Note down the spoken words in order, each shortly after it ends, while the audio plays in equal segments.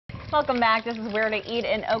Welcome back. This is Where to Eat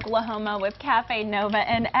in Oklahoma with Cafe Nova.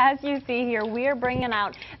 And as you see here, we are bringing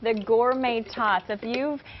out the gourmet tots. If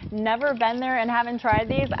you've never been there and haven't tried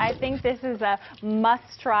these, I think this is a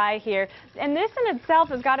must-try here. And this in itself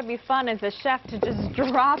has got to be fun as a chef to just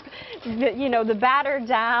drop the batter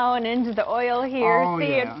down into the oil here,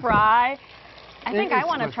 it fry. I think I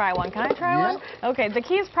want to try one. Can I try one? Okay, the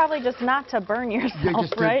key is probably just not to burn yourself,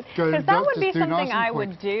 right? Because that would be something I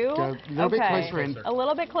would do. Go a little bit closer in. A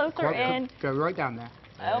little bit closer in. Go right down there.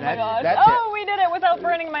 Oh my gosh. We did it without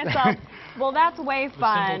burning myself. Well, that's way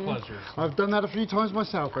fun. I've done that a few times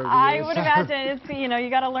myself over the I years. would imagine. It's, you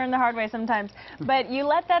got to learn the hard way sometimes. But you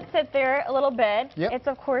let that sit there a little bit. Yep. It's,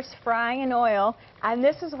 of course, frying in oil. And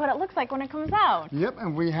this is what it looks like when it comes out. Yep,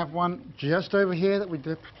 and we have one just over here that we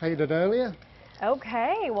plated earlier.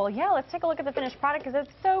 Okay, well, yeah, let's take a look at the finished product because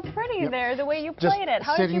it's so pretty there, the way you played it.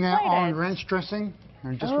 How did you sitting there plate on it? ranch dressing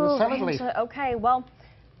and just with a salad leaf. Okay, well,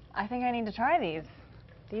 I think I need to try these.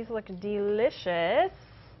 These look delicious.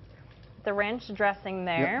 The ranch dressing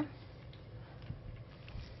there.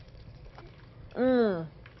 Mmm.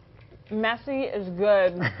 Messy is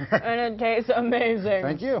good, and it tastes amazing.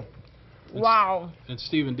 Thank you. Wow. And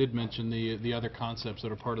Stephen did mention the other concepts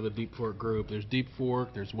that are part of the Deep Fork group. There's Deep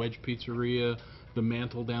Fork, there's Wedge Pizzeria, the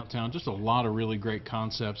Mantle downtown, just a lot of really great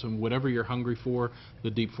concepts. And whatever you're hungry for, the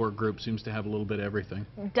Deep Fork group seems to have a little bit of everything.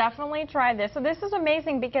 Definitely try this. So this is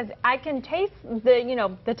amazing because I can taste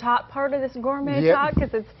the top part of this gourmet tot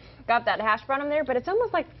because it's got that hash brown in there, but it's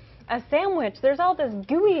almost like a sandwich. There's all this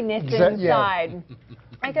gooiness inside.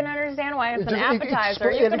 I can understand why it's an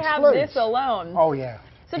appetizer. You could have this alone. Oh, yeah.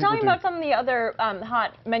 So tell me about some of the other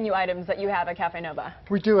hot menu items that you have at Cafe Nova.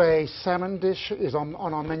 We do a salmon dish is on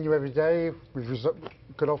our menu every day with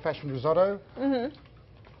good old-fashioned risotto.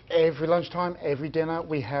 Every lunchtime, every dinner,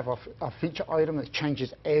 we have a feature item that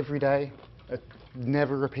changes every day,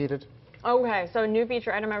 never repeated. Okay, so a new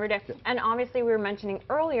feature item every day. And obviously we were mentioning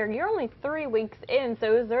earlier, you're only 3 weeks in,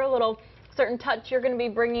 so is there a little certain touch you're going to be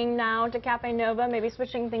bringing now to Cafe Nova, maybe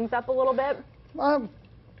switching things up a little bit?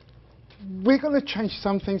 We're going to change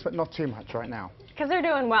some things, but not too much right now. Because they're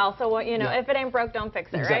doing well, so if it ain't broke, don't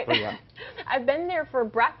fix it, right? Exactly, yeah. I've been there for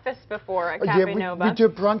breakfast before at Cafe Nova. We do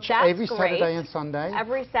brunch every Saturday and Sunday.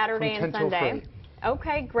 Every Saturday and Sunday. 3.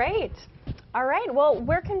 Okay, great. All right, well,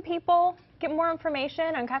 where can people get more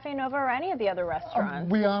information on Cafe Nova or any of the other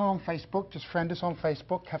restaurants? We are on Facebook. Just friend us on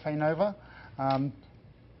Facebook, Cafe Nova.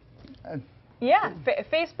 Yeah,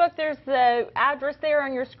 Facebook, there's the address there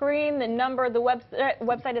on your screen, the number, the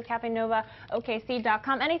website is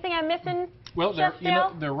cafenovaokc.com. Anything I'm missing? Well,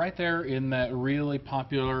 they're right there in that really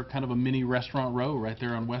popular kind of a mini restaurant row right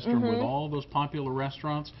there on Western with all those popular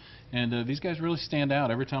restaurants. And these guys really stand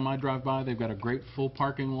out. Every time I drive by, they've got a great full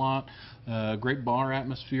parking lot, great bar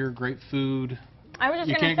atmosphere, great food. I was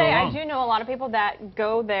just going to say, I do know a lot of people that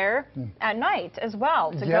go there at night as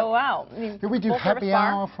well to go out. We do happy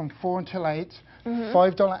hour from 4 until 8, $5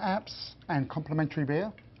 apps and complimentary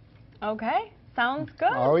beer. Okay, sounds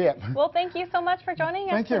good. Oh, yeah. Well, thank you so much for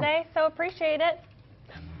joining us today. So appreciate it.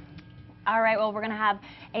 All right, well, we're going to have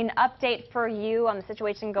an update for you on the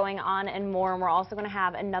situation going on and more. And we're also going to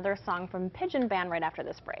have another song from Pigeon Band right after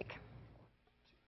this break.